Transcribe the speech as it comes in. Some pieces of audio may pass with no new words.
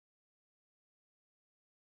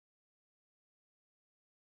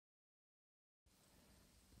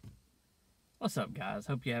What's up, guys?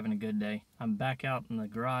 Hope you're having a good day. I'm back out in the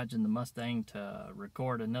garage in the Mustang to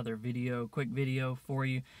record another video, quick video for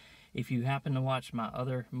you. If you happen to watch my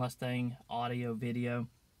other Mustang audio video,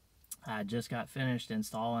 I just got finished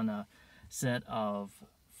installing a set of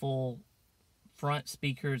full front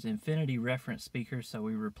speakers, infinity reference speakers. So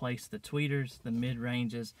we replaced the tweeters, the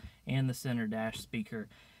mid-ranges, and the center dash speaker.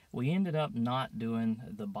 We ended up not doing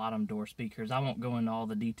the bottom door speakers. I won't go into all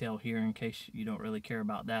the detail here in case you don't really care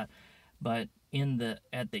about that. But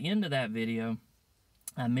at the end of that video,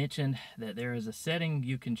 I mentioned that there is a setting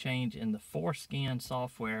you can change in the FORScan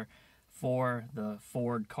software for the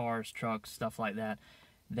Ford cars, trucks, stuff like that,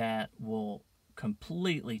 that will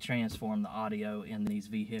completely transform the audio in these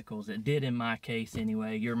vehicles. It did in my case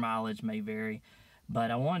anyway. Your mileage may vary.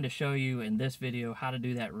 But I wanted to show you in this video how to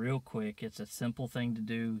do that real quick. It's a simple thing to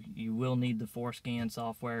do. You will need the FORScan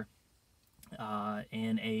software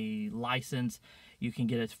and a license. You can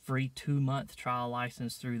get a free 2-month trial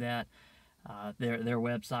license through that. Their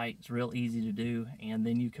website is real easy to do, and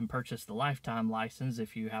then you can purchase the lifetime license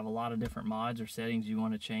if you have a lot of different mods or settings you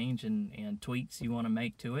want to change and tweaks you want to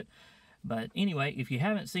make to it. But anyway, if you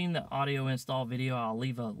haven't seen the audio install video, I'll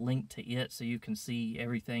leave a link to it so you can see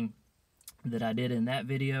everything that I did in that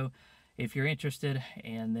video if you're interested.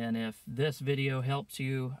 And then if this video helps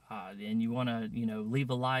you and you want to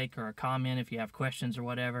leave a like or a comment if you have questions or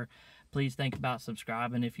whatever, please think about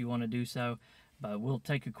subscribing if you want to do so. But we'll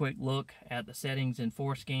take a quick look at the settings in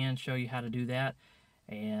FORScan, show you how to do that,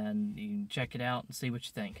 and you can check it out and see what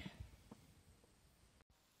you think.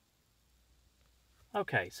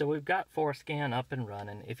 Okay, so we've got FORScan up and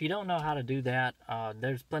running. If you don't know how to do that,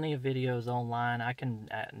 there's plenty of videos online. I can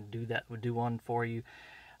do one for you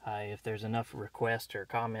if there's enough requests or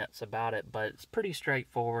comments about it. But it's pretty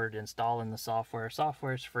straightforward installing the software.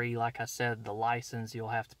 Software is free. Like I said, the license you'll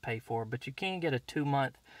have to pay for, but you can get a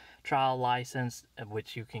 2-month trial license,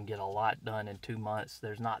 which you can get a lot done in 2 months.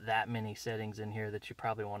 There's not that many settings in here that you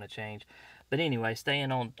probably want to change. But anyway,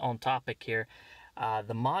 staying on topic here.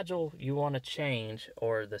 The module you want to change,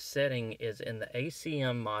 or the setting, is in the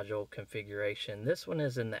ACM module configuration. This one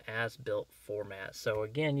is in the as-built format. So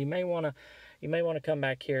again, you may want to come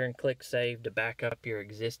back here and click save to back up your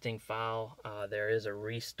existing file. There is a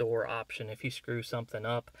restore option if you screw something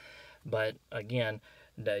up, but again,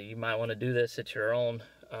 you might want to do this at your own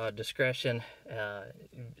discretion.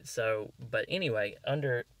 But anyway,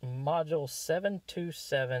 under module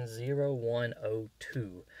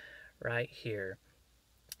 7270102 right here,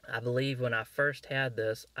 I believe when I first had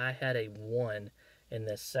this, I had a 1 in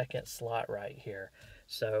this second slot right here.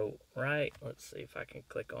 So let's see if I can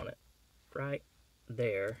click on it. Right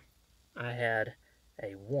there, I had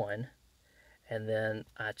a 1, and then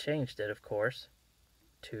I changed it, of course,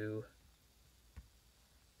 to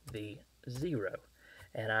the 0.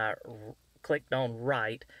 And I clicked on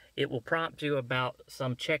right. It will prompt you about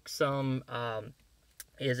some checksum.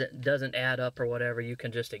 Doesn't add up or whatever. You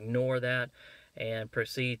can just ignore that and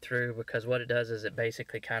proceed through, because what it does is it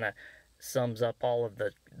basically kind of sums up all of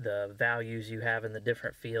the values you have in the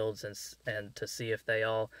different fields and to see if they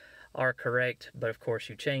all are correct. But of course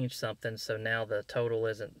you changed something, so now the total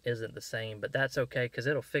isn't the same, but that's okay because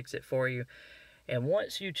it'll fix it for you. And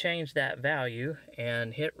once you change that value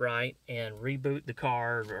and hit right and reboot the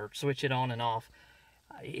car or switch it on and off,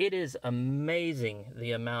 it is amazing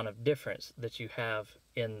the amount of difference that you have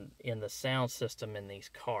in the sound system in these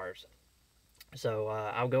cars. So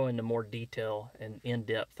I'll go into more detail and in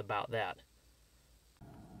depth about that.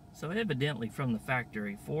 So evidently from the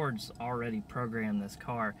factory, Ford's already programmed this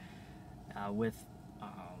car with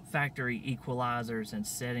factory equalizers and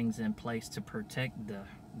settings in place to protect the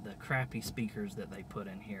crappy speakers that they put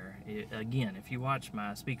in here. Again, if you watch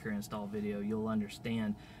my speaker install video, you'll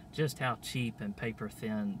understand just how cheap and paper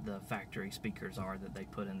thin the factory speakers are that they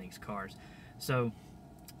put in these cars. So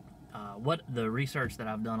what the research that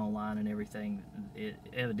I've done online and everything,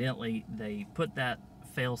 evidently they put that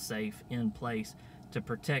fail-safe in place to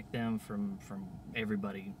protect them from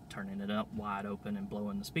everybody turning it up wide open and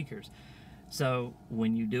blowing the speakers. So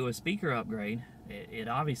when you do a speaker upgrade, it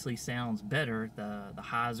obviously sounds better. The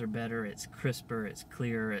highs are better, it's crisper, it's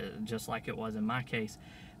clearer, just like it was in my case.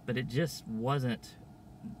 But it just wasn't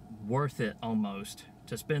worth it almost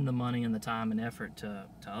to spend the money and the time and effort to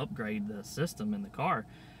upgrade the system in the car,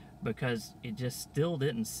 because it just still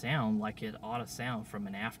didn't sound like it ought to sound from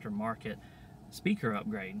an aftermarket speaker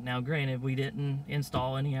upgrade. Now granted, we didn't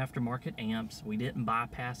install any aftermarket amps, we didn't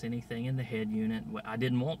bypass anything in the head unit. I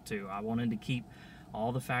didn't want to. I wanted to keep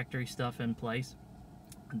all the factory stuff in place,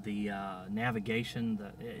 the navigation,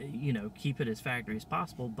 keep it as factory as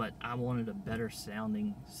possible, but I wanted a better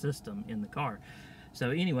sounding system in the car.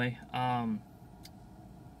 So anyway,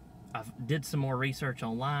 did some more research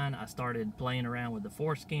online. I started playing around with the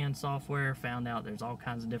FORScan software, found out there's all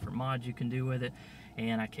kinds of different mods you can do with it,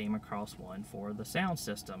 and I came across one for the sound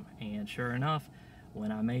system. And sure enough,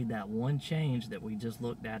 when I made that one change that we just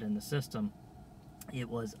looked at in the system, it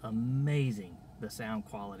was amazing, the sound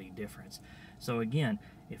quality difference. So again,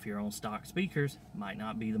 if you're on stock speakers, might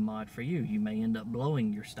not be the mod for you. You may end up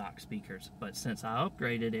blowing your stock speakers. But since I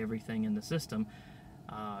upgraded everything in the system,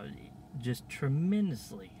 just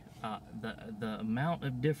tremendously, the amount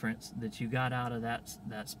of difference that you got out of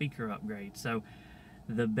that speaker upgrade. So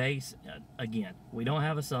the bass, again, we don't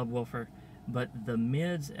have a subwoofer, but the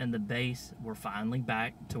mids and the bass were finally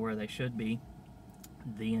back to where they should be.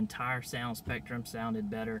 The entire sound spectrum sounded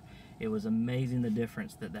better. It was amazing the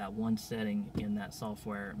difference that one setting in that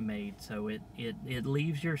software made. So it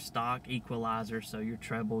leaves your stock equalizer, so your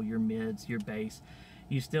treble, your mids, your bass,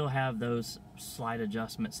 you still have those slight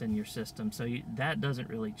adjustments in your system, so that doesn't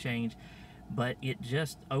really change, but it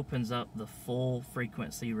just opens up the full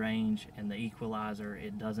frequency range and the equalizer.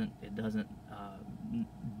 It doesn't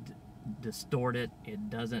distort it, it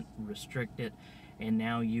doesn't restrict it, and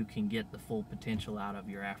now you can get the full potential out of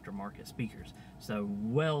your aftermarket speakers. So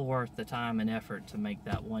well worth the time and effort to make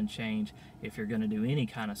that one change if you're going to do any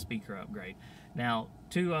kind of speaker upgrade. Now,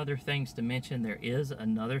 two other things to mention. There is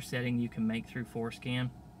another setting you can make through FORScan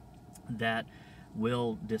that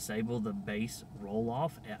will disable the bass roll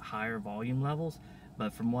off at higher volume levels,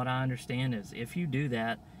 but from what I understand is if you do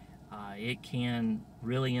that, it can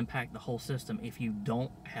really impact the whole system if you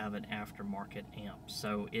don't have an aftermarket amp.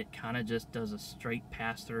 So it kind of just does a straight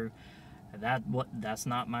pass-through. That's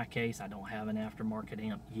not my case. I don't have an aftermarket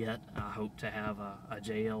amp yet. I hope to have a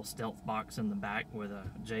JL stealth box in the back with a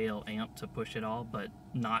JL amp to push it all, but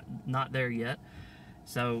not there yet.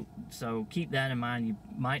 So keep that in mind. You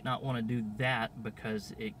might not want to do that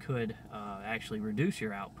because it could actually reduce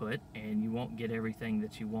your output and you won't get everything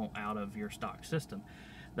that you want out of your stock system.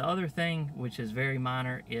 The other thing, which is very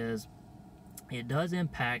minor, is it does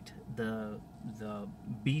impact the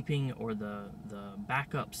beeping or the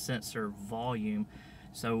backup sensor volume.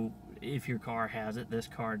 So if your car has it, this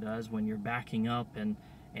car does, when you're backing up and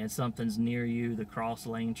something's near you, the cross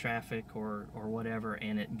lane traffic or whatever,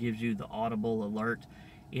 and it gives you the audible alert,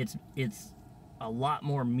 it's a lot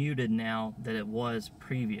more muted now than it was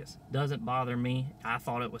previous. Doesn't bother me. I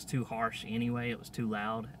thought it was too harsh anyway. It was too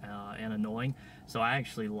loud and annoying, so I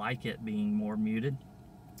actually like it being more muted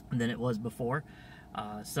than it was before.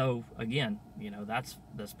 So again, you know, that's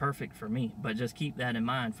perfect for me, but just keep that in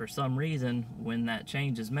mind. For some reason, when that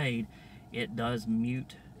change is made, it does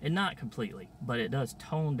mute, and not completely, but it does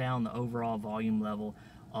tone down the overall volume level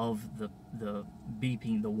of the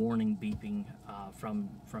beeping, the warning beeping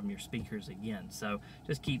from your speakers again. So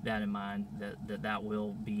just keep that in mind, that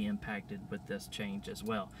will be impacted with this change as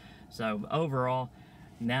well. So overall,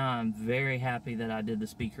 now I'm very happy that I did the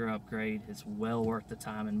speaker upgrade. It's well worth the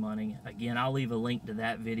time and money. Again, I'll leave a link to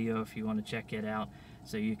that video if you want to check it out,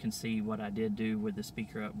 so you can see what I did do with the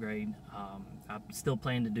speaker upgrade. I still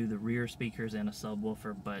plan to do the rear speakers and a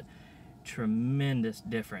subwoofer, but tremendous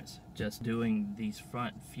difference just doing these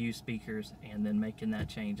front few speakers and then making that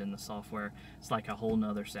change in the software. It's like a whole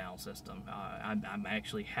nother sound system. I'm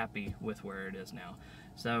actually happy with where it is now.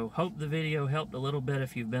 So hope the video helped a little bit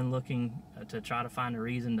if you've been looking to try to find a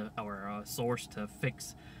reason or a source to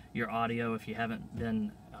fix your audio if you haven't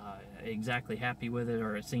been exactly happy with it,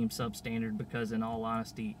 or it seems substandard, because in all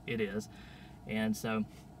honesty it is. And so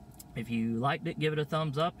if you liked it, give it a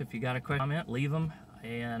thumbs up. If you got a question, comment, leave them,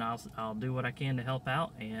 and I'll do what I can to help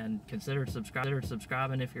out. And consider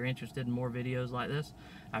subscribing if you're interested in more videos like this.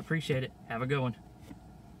 I appreciate it. Have a good one.